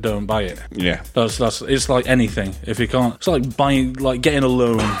afford it. Don't buy it. Yeah. That's it's like anything. If you can't, it's like buying, like getting a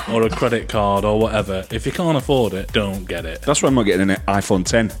loan or a credit card or whatever. If you can't afford it, don't get it. That's why I'm not getting an iPhone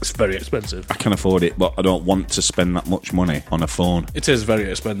 10. It's very expensive. I can afford it, but I don't want to spend that much money on a phone. It is very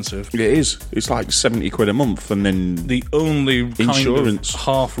expensive. It is. It's like 70 quid a month, and then the only insurance. Kind of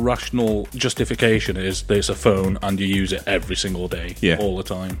half rational justification is that it's a phone and you use it every single day, all the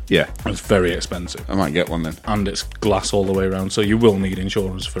time. Yeah. It's very expensive. I might get one then. And it's glass all the way around, so you will need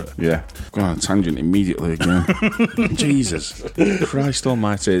insurance for it. Yeah. Go on a tangent immediately again. Jesus. Christ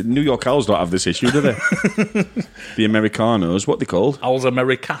almighty. New York Owls don't have this issue, do they? The Americanos, what they called? Owls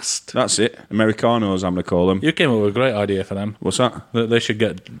Americast. That's it. Americanos, I'm going to call them. You came up with a great idea for them. What's that? That they should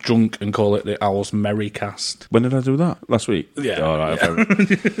get drunk and call it the Owls Merrycast. When did I do that? Last week? Yeah. All right.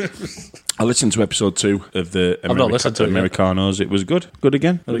 I listened to episode 2 of the Americanos. It was good. Good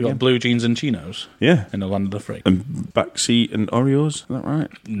again. Have they got blue jeans and chinos? Yeah. In the land of the free. And backseat and Oreos? Is that right?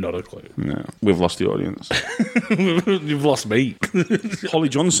 Not a clue. No. We've lost the audience. You've lost me. Holly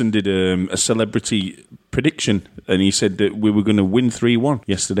Johnson did a celebrity prediction, and he said that we were going to win 3-1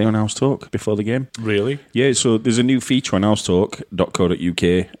 yesterday on House Talk before the game. Really? Yeah, so there's a new feature on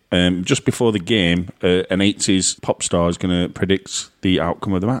housetalk.co.uk. Just before the game, an 80s pop star is going to predict the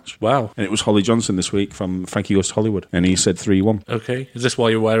outcome of the match. Wow. And it was Holly Johnson this week from Frankie Goes to Hollywood, and he said 3-1. Okay. Is this why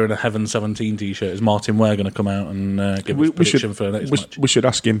you're wearing a Heaven 17 t-shirt? Is Martin Ware going to come out and give us a prediction for the next match? We should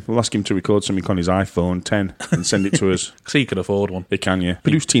ask him. We'll ask him to record something on his iPhone 10 and send it to us. Because he could afford one. He can, yeah.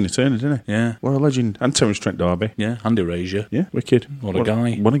 Produced Tina Turner, didn't he? Yeah. What a legend. And Terence Trent D'Arby. Yeah, Andy Razor. Yeah, wicked. What a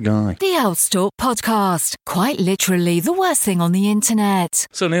guy. What a guy. The Owlstalk podcast. Quite literally the worst thing on the internet.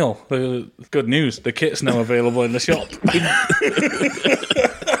 So, Neil, good news. The kit's now available in the shop.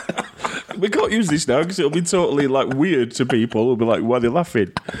 We can't use this now because it'll be totally weird to people. They'll be like, why are they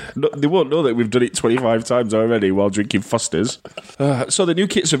laughing? No, they won't know that we've done it 25 times already while drinking Fosters. So the new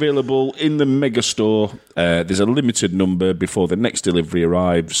kit's available in the mega store. There's a limited number before the next delivery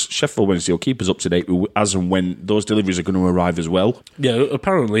arrives. Sheffield Wednesday will keep us up to date as and when those deliveries are going to arrive as well. Yeah,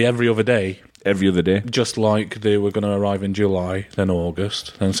 apparently every other day. Every other day. Just like they were going to arrive in July, then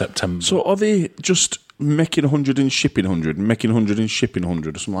August, then September. So are they just making 100 and shipping 100, and making 100 and shipping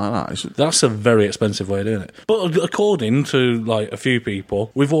 100 or something like that. That's a very expensive way of doing it. But according to like a few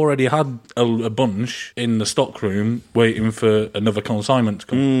people, we've already had a bunch in the stockroom waiting for another consignment to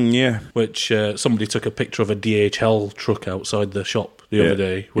come. Yeah. Which somebody took a picture of a DHL truck outside the shop the other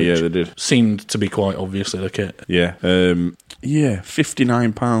day, which they did. Seemed to be quite obviously the kit. Yeah.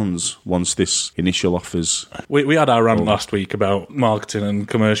 £59 once this initial offers. We had our rant last week about marketing and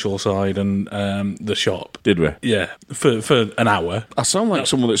commercial side and the shop. Did we? Yeah, for an hour. I sound like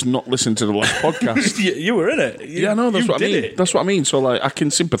someone that's not listened to the last podcast. You were in it. Yeah, no, that's what I mean. That's what I mean. So, like, I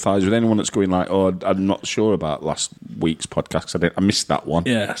can sympathise with anyone that's going like, "Oh, I'm not sure about last week's podcast. I missed that one."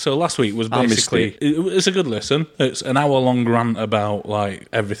 Yeah. So last week was basically it's a good listen. It's an hour-long rant about like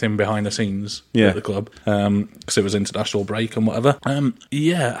everything behind the scenes at the club because it was international break and whatever.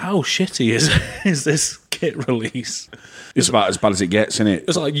 How shitty is this kit release? It's about as bad as it gets, isn't it?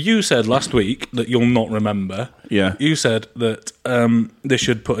 It's like you said last week that you'll not remember. Yeah. You said that they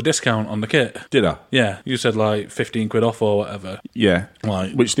should put a discount on the kit. Did I? Yeah. You said like 15 quid off or whatever. Yeah.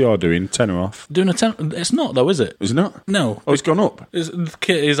 Like, which they are doing, tenner off. Doing a tenner? It's not though, is it? Is it not? No. Oh, it's gone up? The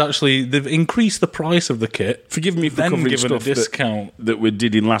kit is actually, they've increased the price of the kit. Forgive me for covering given stuff a discount that we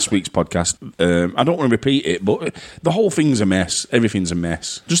did in last week's podcast. I don't want to repeat it, but the whole thing's a mess. Everything's a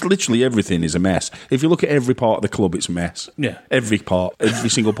mess. Just literally everything is a mess. If you look at every part of the club, it's a mess. Yeah. Every part, every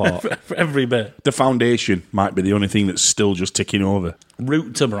single part. Every bit. The foundation might be the only thing that's still just ticking over.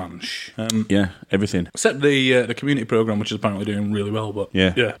 Root to branch. Yeah, everything. Except the community programme, which is apparently doing really well, but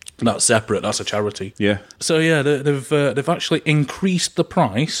yeah. That's separate, that's a charity. Yeah. So yeah, they've actually increased the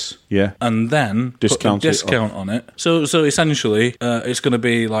price. Yeah. And then put a discount on it. So essentially, it's going to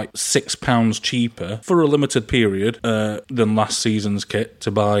be like £6 cheaper for a limited period than last season's kit to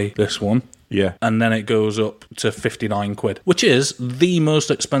buy this one. Yeah. And then it goes up to 59 quid, which is the most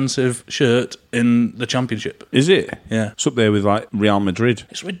expensive shirt in the Championship. Is it? Yeah. It's up there with like Real Madrid.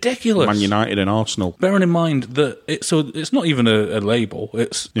 It's ridiculous. Man United and Arsenal. Bearing in mind that it's not even a label.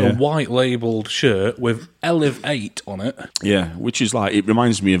 It's a white labelled shirt with Elevate on it. Yeah, which is like, it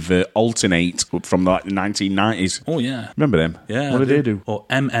reminds me of Alternate from the 1990s. Oh, yeah. Remember them? Yeah. What did they do? Or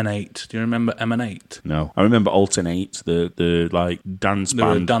MN8. Do you remember MN8? No. I remember Alternate, the like dance band.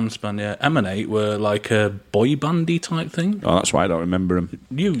 They were a dance band, yeah. MN8 were like a boy bandy type thing. Oh, that's why I don't remember them.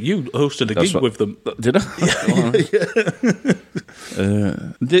 You hosted a gig with them. Did I?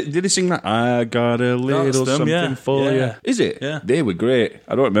 Did they sing that? I got a little something for you. Is it? Yeah. They were great.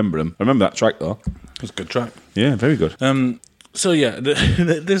 I don't remember them. I remember that track though. It was a good track. Yeah, very good. So yeah,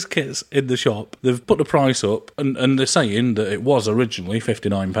 this kit's in the shop. They've put the price up, and they're saying that it was originally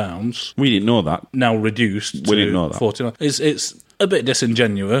 £59. We didn't know that. Now reduced to didn't know that. £49. It's a bit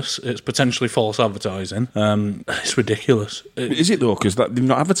disingenuous. It's potentially false advertising. It's ridiculous. Is it though? Because they've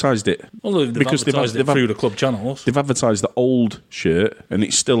not advertised it. Well, they've advertised it through the club channels. They've advertised the old shirt, and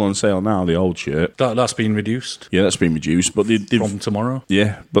it's still on sale now. The old shirt that's been reduced. Yeah, that's been reduced. But from tomorrow.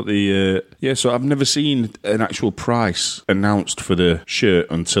 Yeah, but so I've never seen an actual price announced for the shirt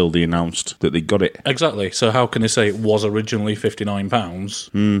until they announced that they got it. Exactly. So how can they say it was originally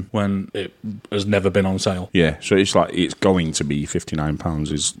 £59 when it has never been on sale? Yeah. So it's like it's going to be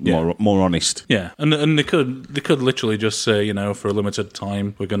 £59 is more honest. Yeah, and they could literally just say, for a limited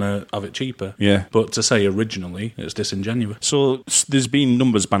time we're going to have it cheaper. Yeah. But to say originally, it's disingenuous. So there's been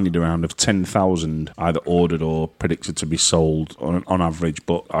numbers bandied around of 10,000 either ordered or predicted to be sold on average,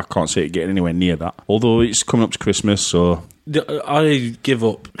 but I can't see it getting anywhere near that. Although it's coming up to Christmas, so... I give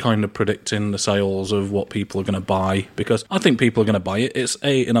up kind of predicting the sales of what people are going to buy because I think people are going to buy it. It's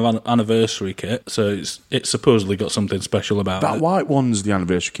an anniversary kit, so it's supposedly got something special about it. That white one's the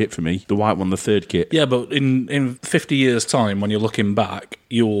anniversary kit for me. The white one, the third kit. Yeah, but in 50 years' time, when you're looking back,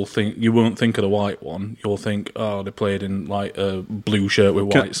 you won't think of the white one. You'll think, oh, they played in like a blue shirt with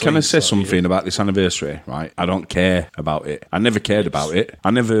white sleeves. Can I say something about this anniversary? Right, I don't care about it. I never cared about it.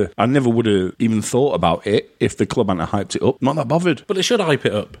 I never would have even thought about it if the club hadn't hyped it up. Not that bothered. But it should hype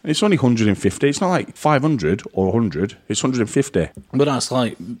it up. It's only 150. It's not like 500 or 100. It's 150. But that's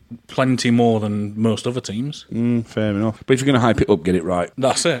like plenty more than most other teams. Fair enough. But if you're going to hype it up, get it right.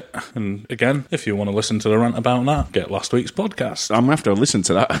 That's it. And again, if you want to listen to the rant about that, get last week's podcast. I'm going to have to listen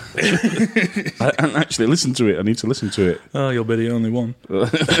to that. I haven't actually listened to it. I need to listen to it. Oh, you'll be the only one.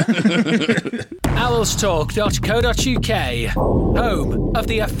 Owlstalk.co.uk, home of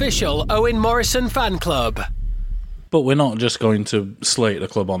the official Owen Morrison fan club. But we're not just going to slate the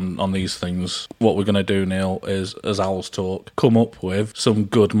club on these things. What we're going to do, Neil, is, as Owls Talk, come up with some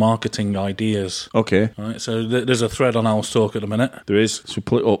good marketing ideas. Okay. All right, so there's a thread on Owls Talk at the minute. There is. So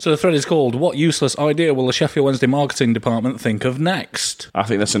pull it up. So the thread is called, What Useless Idea Will the Sheffield Wednesday Marketing Department Think of Next? I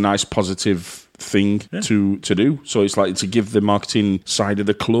think that's a nice positive thing to do. So it's like to give the marketing side of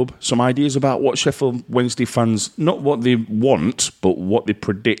the club some ideas about what Sheffield Wednesday fans, not what they want, but what they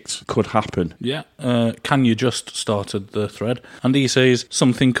predict could happen. Yeah. Can you just started the thread? And he says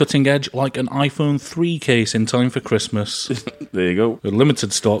something cutting edge like an iPhone 3 case in time for Christmas. There you go. A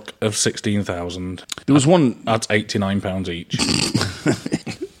limited stock of 16,000. There was one... That's £89 each.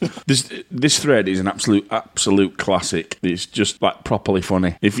 This thread is an absolute classic. It's just like properly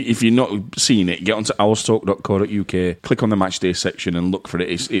funny. If you're not seeing it, get onto owlstalk.co.uk, click on the matchday section and look for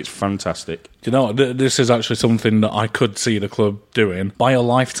it. It's fantastic. Do you know what? This is actually something that I could see the club doing. Buy a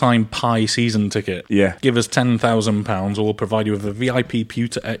lifetime pie season ticket. Yeah. Give us £10,000. We'll provide you with a VIP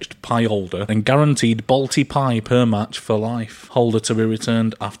pewter etched pie holder and guaranteed Balti pie per match for life. Holder to be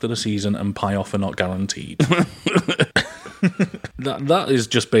returned after the season and pie offer not guaranteed. That is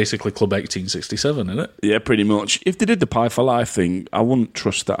just basically Club 1867, isn't it? Yeah, pretty much. If they did the pie for life thing, I wouldn't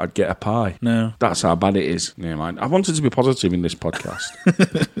trust that I'd get a pie. No. That's how bad it is. Never mind. I wanted to be positive in this podcast.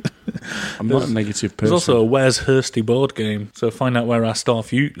 I'm not a negative person. There's also a Where's Hursty board game, so find out where our star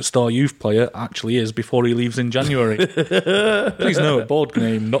youth player actually is before he leaves in January. Please note, board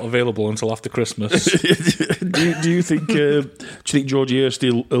game not available until after Christmas. do you think Georgie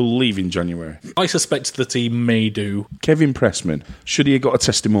Hursty will leave in January? I suspect the team may do. Kevin Pressman, should he have got a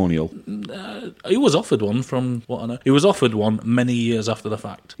testimonial? He was offered one, from what I know. He was offered one many years after the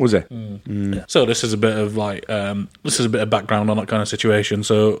fact. Was he? Yeah. So this is a bit of background on that kind of situation.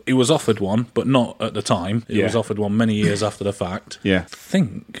 So he was offered one, but not at the time. He was offered one many years after the fact. Yeah. I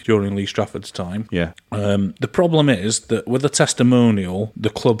think during Lee Strafford's time. Yeah. The problem is that with a testimonial, the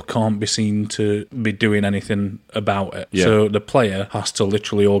club can't be seen to be doing anything about it. Yeah. So the player has to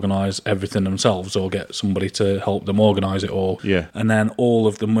literally organise everything themselves or get somebody to help them organise it all. Yeah. And then all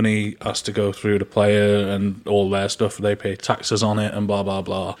of the money has to go through the player and all their stuff. They pay taxes on it and blah, blah,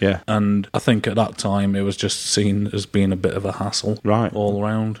 blah. Yeah. And I think at that time it was just seen as being a bit of a hassle. Right. All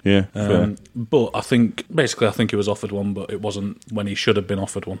around. Yeah. Fair. But I think he was offered one, but it wasn't when he should have been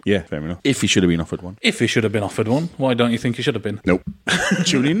offered one. Yeah, fair enough. If he should have been offered one. If he should have been offered one, why don't you think he should have been? Nope.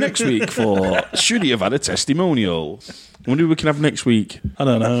 Tune in next week for Should He Have Had a Testimonial? I wonder who we can have next week. I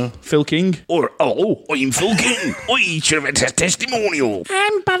don't know. Phil King? Or, hello, I'm Phil King. I should have had a testimonial.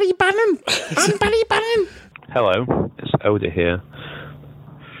 I'm Barry Bannon. Hello, it's Oda here.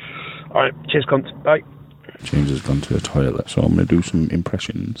 Alright, cheers, cunt. Bye. James has gone to the toilet, so I'm going to do some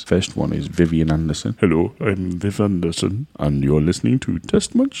impressions. First one is Vivian Anderson. Hello, I'm Viv Anderson, and you're listening to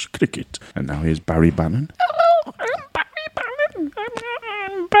Test Match Cricket. And now here's Barry Bannon. Hello, I'm Barry Bannon.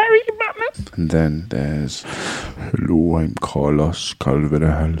 I'm Barry Bannon. And then there's, hello, I'm Carlos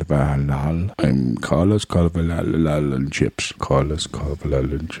Calverhalal. I'm Carlos Calverhalal and chips. Carlos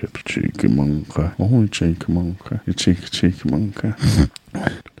Calverhalal and chips. Cheeky monka. Oh, cheeky monka. You cheeky monka.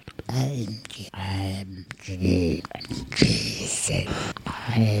 You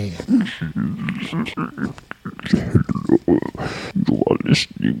are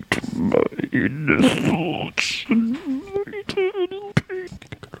listening to my inner thoughts and my eternal pain.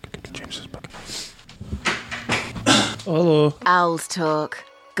 James is back. Hello. Owls talk.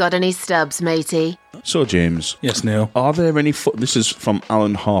 Got any stubs, matey? So, James. Yes, Neil. Are there any... This is from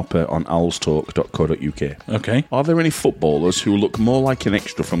Alan Harper on owlstalk.co.uk. Okay. Are there any footballers who look more like an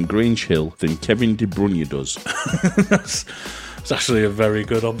extra from Grange Hill than Kevin De Bruyne does? It's actually a very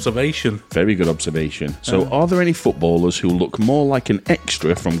good observation. Very good observation. So, are there any footballers who look more like an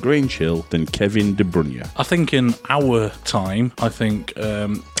extra from Grange Hill than Kevin De Bruyne? I think in our time,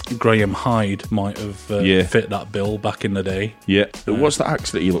 Graham Hyde might have fit that bill back in the day. Yeah. What's the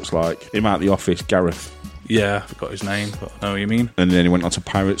actor that he looks like? Him out of The Office, Gareth. Yeah, I forgot his name, but I know what you mean. And then he went on to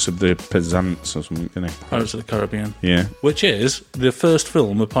Pirates of the Penzance or something, didn't he? Pirates of the Caribbean. Yeah. Which is, the first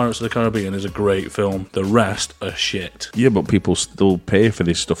film of Pirates of the Caribbean is a great film. The rest are shit. Yeah, but people still pay for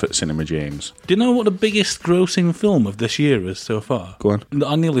this stuff at Cinema James. Do you know what the biggest grossing film of this year is so far? Go on.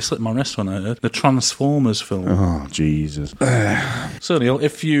 I nearly slipped my wrist when I heard. The Transformers film. Oh, Jesus. So, Neil,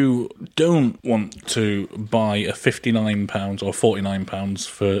 if you don't want to buy a £59 or £49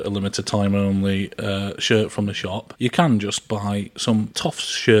 for a limited time only shirt from the shop, you can just buy some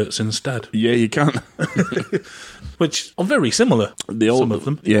Toffs shirts instead. Yeah, you can. Which are very similar. Some of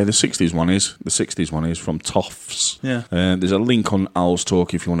them. Yeah, the 60s one is. The 60s one is from Toffs. Yeah. There's a link on Owls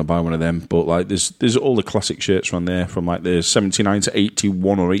Talk if you want to buy one of them. But like, there's all the classic shirts on there from like the 79 to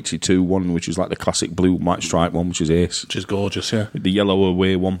 81 or 82 one, which is like the classic blue white stripe one, which is ace. Which is gorgeous, yeah. The yellow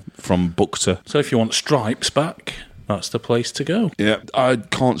away one from Bukta. So if you want stripes back, that's the place to go. Yeah, I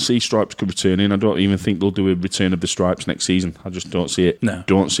can't see Stripes returning. I don't even think they'll do a return of the Stripes next season. I just don't see it. No,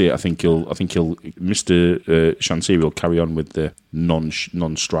 don't see it. I think he'll Mr. Shansiri will carry on with the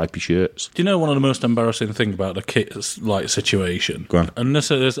non-stripy shirts. Do you know one of the most embarrassing thing about the kit situation? Go on. And this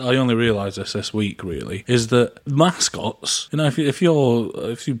is, I only realised this week really, is that mascots. You know, if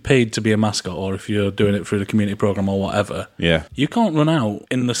you paid to be a mascot, or if you're doing it through the community program or whatever, yeah, you can't run out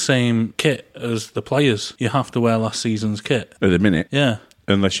in the same kit as the players. You have to wear last season's kit at the minute. Yeah.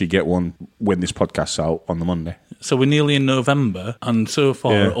 Unless you get one when this podcast's out on the Monday. So we're nearly in November, and so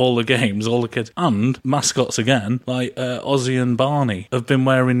far all the games, all the kids, and mascots again, like Ozzy and Barney, have been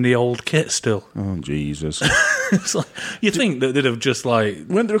wearing the old kit still. Oh, Jesus. It's like, you think that they'd have just like...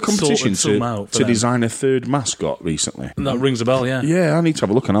 Weren't there a competition to design a third mascot recently? And that rings a bell, yeah. Yeah, I need to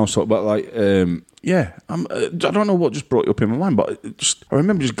have a look, and I was talking about like... I don't know what just brought it up in my mind, but I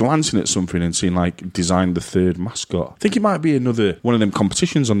remember just glancing at something and seeing like design the third mascot. I think it might be another one of them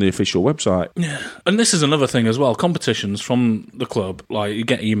competitions on the official website. Yeah, and this is another thing as well. Competitions from the club, like you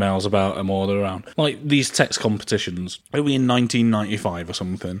get emails about them all around. Like these text competitions, maybe in 1995 or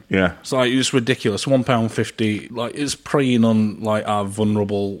something. Yeah, it's like it's ridiculous. £1.50. Like it's preying on like our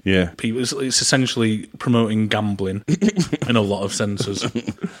vulnerable people. It's essentially promoting gambling in a lot of senses.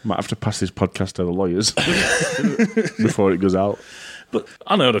 Might have to pass this podcast to the lawyers before it goes out. But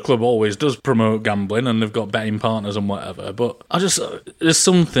I know the club always does promote gambling and they've got betting partners and whatever, but there's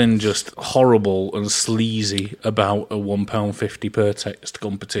something just horrible and sleazy about a £1.50 per text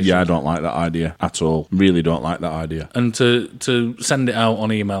competition. Yeah, I don't like that idea at all. Really don't like that idea. And to send it out on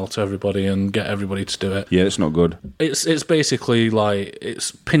email to everybody and get everybody to do it. Yeah, it's not good. It's basically like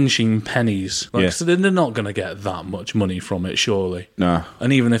it's pinching pennies. Like, so they're not going to get that much money from it, surely. No.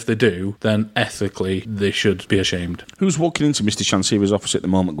 And even if they do, then ethically they should be ashamed. Who's walking into Mr. Chansiri's office at the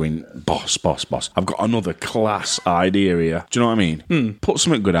moment going, boss, I've got another class idea here. Do you know what I mean? Put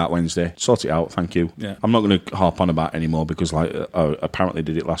something good out Wednesday. Sort it out, thank you. Yeah. I'm not going to harp on about it anymore because I apparently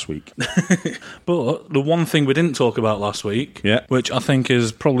did it last week. But the one thing we didn't talk about last week, which I think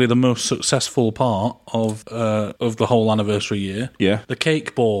is probably the most successful part of the whole anniversary year, the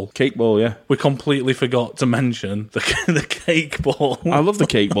cake ball. Cake ball, yeah. We completely forgot to mention the cake ball. I love the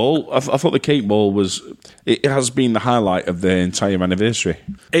cake ball. I thought the cake ball it has been the highlight of the entire anniversary.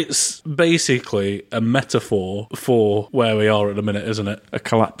 It's basically a metaphor for where we are at the minute, isn't it? A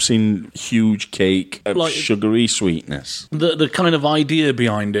collapsing huge cake of sugary sweetness. The kind of idea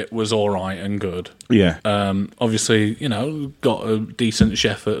behind it was all right and good. Yeah. Obviously, got a decent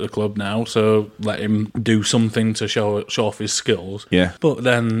chef at the club now, so let him do something to show off his skills. Yeah. But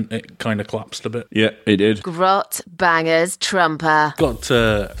then it kind of collapsed a bit. Yeah, it did. Grot Bangers Trumper. Got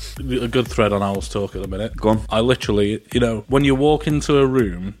a good thread on Owl's Talk at the minute. Go on. I literally, when you walk into a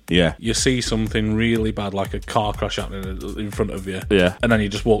room, yeah, you see something really bad, like a car crash happening in front of you, yeah, and then you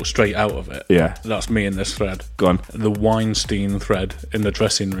just walk straight out of it. Yeah. That's me in this thread. Go on. The Weinstein thread in the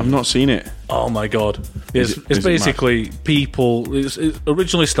dressing room. I've not seen it. Oh my God. It's basically people... It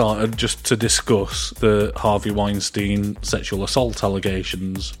originally started just to discuss the Harvey Weinstein sexual assault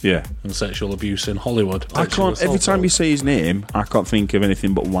allegations and sexual abuse in Hollywood. Every time you say his name, I can't think of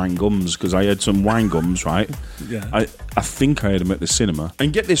anything but wine gums, because I had some wine gums, right? Yeah. I think I had them at the cinema.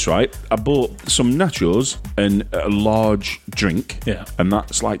 And get this right, I bought some nachos and a large drink, and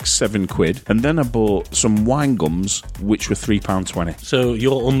that's like £7. And then I bought some wine gums, which were £3.20. So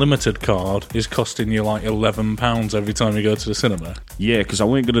your unlimited card is costing you like £11 every time you go to the cinema? Yeah, because I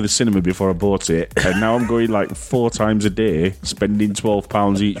went to the cinema before I bought it, and now I'm going like 4 times a day, spending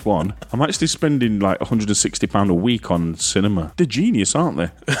 £12 each one. I'm actually spending like £160 a week on cinema. They're genius, aren't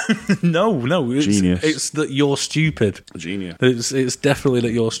they? No, genius. It's that you're stupid. Genius. It's definitely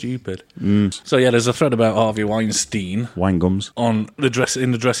that you're stupid. So yeah, there's a thread about Harvey Weinstein. Wine gums. On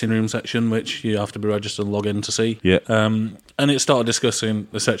in the dressing room section, which you have to be registered and log in to see. Yeah. And it started discussing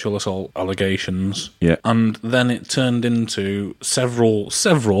the sexual assault allegations. Yeah. And then it turned into several,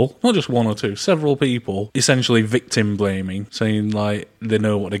 not just one or two, several people essentially victim blaming, saying like they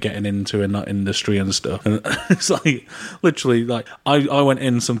know what they're getting into in that industry and stuff. And it's like, literally, like, I went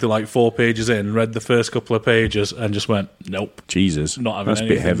in something like 4 pages in, read the first couple of pages and just went, nope. Jesus. Not having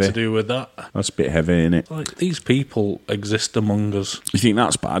anything to do with that. That's a bit heavy, isn't it? Like, these people exist among us. You think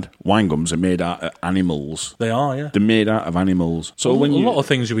that's bad? Wine gums are made out of animals. They are, yeah. They're made out of animals. So a lot of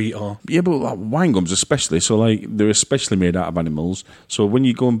things you eat are. Yeah, but like wine gums especially. So like they're especially made out of animals. So when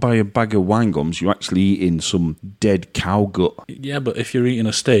you go and buy a bag of wine gums, you're actually eating some dead cow gut. Yeah, but if you're eating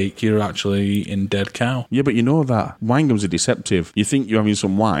a steak, you're actually eating dead cow. Yeah, but you know that wine gums are deceptive. You think you're having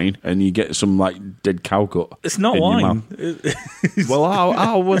some wine and you get some like dead cow gut. It's not wine. Well,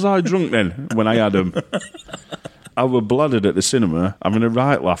 how was I drunk then when I had them? I was bladdered at the cinema, having a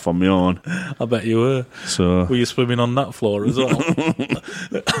right laugh on my own. I bet you were. So were you swimming on that floor as well?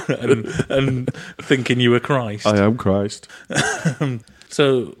 and thinking you were Christ? I am Christ.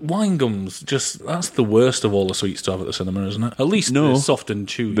 So wine gums, that's the worst of all the sweets to have at the cinema, isn't it? At least they're soft and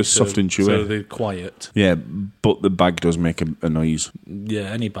chewy. They're soft and chewy. So they're quiet. Yeah, but the bag does make a noise. Yeah,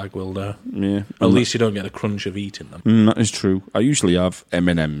 any bag will do. Yeah. At least you don't get the crunch of eating them. That is true. I usually have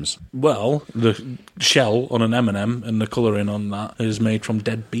M&Ms. Well, the shell on an M&M and the colouring on that is made from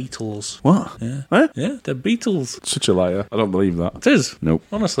dead beetles. What? Yeah. Eh? Yeah, dead beetles. Such a liar. I don't believe that. It is. Nope.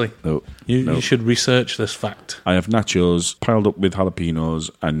 Honestly. Nope. You should research this fact. I have nachos piled up with jalapenos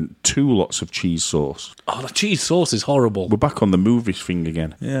and 2 lots of cheese sauce. Oh, the cheese sauce is horrible. We're back on the movies thing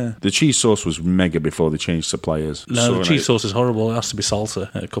again. Yeah. The cheese sauce was mega before they changed suppliers. No, the cheese sauce is horrible. It has to be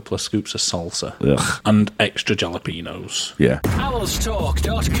salsa. A couple of scoops of salsa. Ugh. And extra jalapenos. Yeah.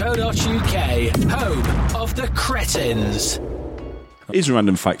 owlstalk.co.uk, home of the cretins. Here's a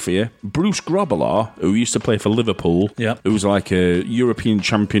random fact for you. Bruce Grobbelaar, who used to play for Liverpool, who was like a European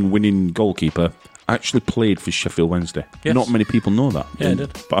champion winning goalkeeper, actually played for Sheffield Wednesday. Yes. Not many people know that. Yeah, I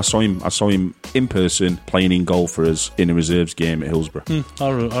did. But I saw him in person playing in goal for us in a reserves game at Hillsborough. I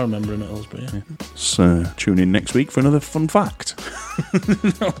remember him at Hillsborough, yeah. So tune in next week for another fun fact.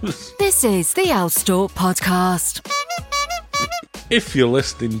 This is the Owlstalk podcast. If you're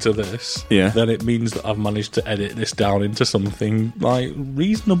listening to this, then it means that I've managed to edit this down into something like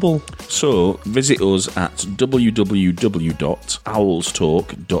reasonable. So visit us at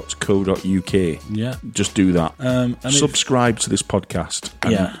www.owlstalk.co.uk. Yeah. Just do that. And subscribe to this podcast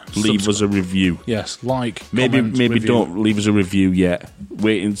and leave us a review. Yes, maybe review. don't leave us a review yet.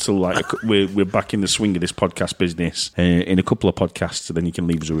 Wait until we're back in the swing of this podcast business in a couple of podcasts, and then you can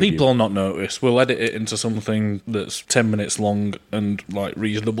leave us a review. People will not notice. We'll edit it into something that's 10 minutes long and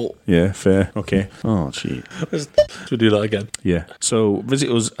reasonable. Yeah, fair. Okay. Oh, gee. Should we do that again? Yeah. So visit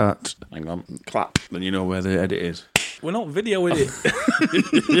us at clap. Then you know where the edit is. We're not videoing it.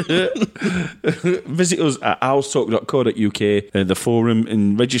 Visit us at owlstalk.co.uk, the forum,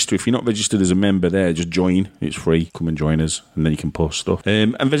 and register. If you're not registered as a member there, just join. It's free. Come and join us, and then you can post stuff.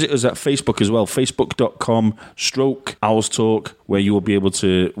 And visit us at Facebook as well, facebook.com/owlstalk, where you will be able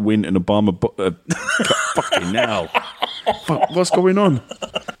to win an Obama... fucking now. What's going on?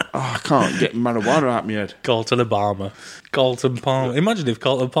 Oh, I can't get marijuana out of my head. Carlton Palmer. Imagine if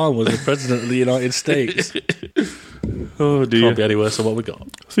Carlton Palmer was the president of the United States. Oh dear. Can't be any worse than what we got. I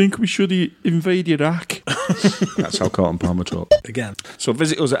think we should invade Iraq. That's how Carlton Palmer talks. Again. So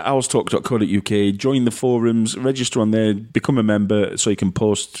visit us at owlstalk.co.uk, join the forums, register on there, become a member so you can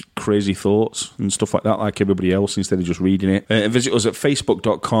post crazy thoughts and stuff like that like everybody else instead of just reading it. Visit us at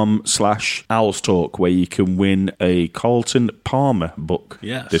facebook.com/owlstalk, where you can win a Carlton Palmer book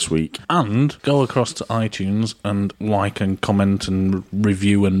this week. And go across to iTunes and like and comment and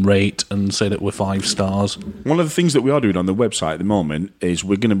review and rate and say that we're 5 stars. One of the things that we are doing on the website at the moment is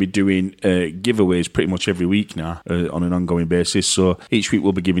we're going to be doing giveaways pretty much every week now on an ongoing basis. So each week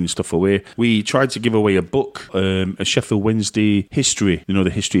we'll be giving stuff away. We tried to give away a book, a Sheffield Wednesday history, the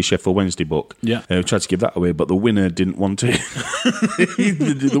history of Sheffield Wednesday book. Yeah. We tried to give that away, but the winner didn't want it.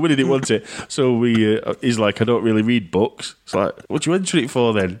 The winner didn't want it. So he's like, I don't really read books. It's like, what do you enter it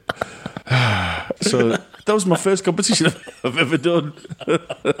for then? So that was my first competition I've ever done.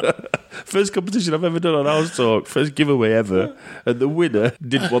 First competition I've ever done on Owlstalk. First giveaway ever. And the winner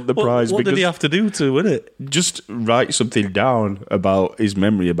didn't want the prize. What did he have to do to win it? Just write something down about his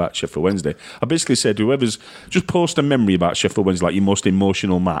memory about Sheffield Wednesday. I basically said, whoever's... Just post a memory about Sheffield Wednesday, like your most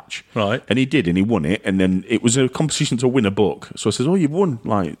emotional match. Right. And he did, and he won it. And then it was a competition to win a book. So I said, oh, you've won.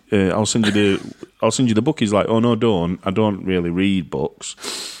 Like, I'll send you the book. He's like, oh, no, don't. I don't really read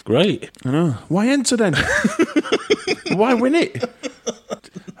books. Great. I know. Why enter then? Why win it?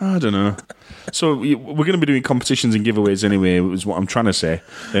 I don't know. So we're going to be doing competitions and giveaways anyway, is what I'm trying to say.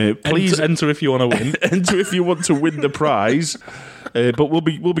 Please enter if you want to win. Enter if you want to win the prize. But we'll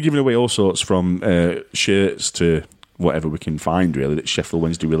be giving away all sorts from shirts to whatever we can find, really, that's Sheffield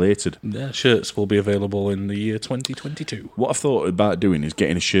Wednesday related. Yeah, shirts will be available in the year 2022. What I've thought about doing is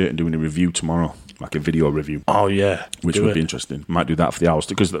getting a shirt and doing a review tomorrow, like a video review. Oh, yeah. Which would be interesting. Might do that for the Owls,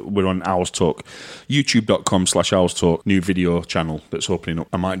 because we're on Owlstalk, youtube.com/Owlstalk, new video channel that's opening up.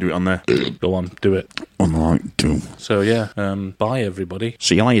 I might do it on there. Go on, do it. I might do. So, yeah, bye, everybody.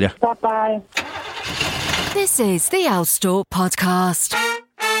 See you later. Bye-bye. This is the Owlstalk podcast.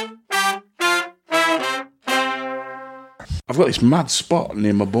 I've got this mad spot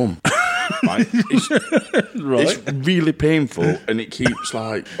near my bum. Right? It's really painful, and it keeps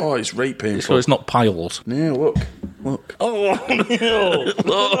it's very painful. So it's not piles. No, look. Oh,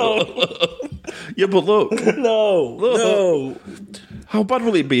 no. Yeah, but look. No. How bad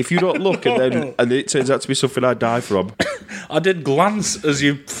will it be if you don't look and it turns out to be something I die from? I did glance as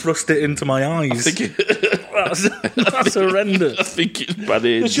you thrust it into my eyes. That's horrendous. I think it's bad.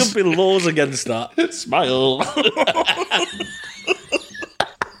 There should be laws against that. Smile.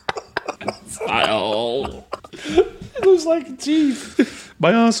 Smile. It looks like teeth.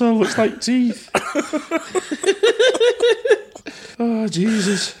 My arsehole looks like teeth. Oh,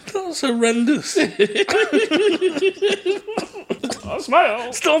 Jesus. That's horrendous. Oh,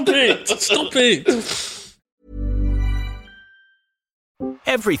 smile. Stop it.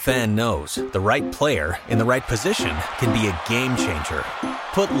 Every fan knows the right player in the right position can be a game changer.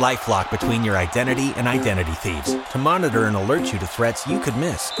 Put LifeLock between your identity and identity thieves to monitor and alert you to threats you could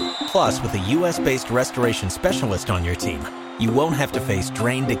miss. Plus, with a U.S.-based restoration specialist on your team, you won't have to face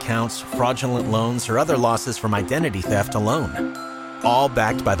drained accounts, fraudulent loans, or other losses from identity theft alone. All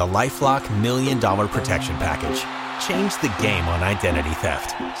backed by the LifeLock $1 Million Protection Package. Change the game on identity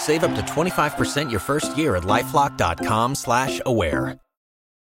theft. Save up to 25% your first year at LifeLock.com/aware.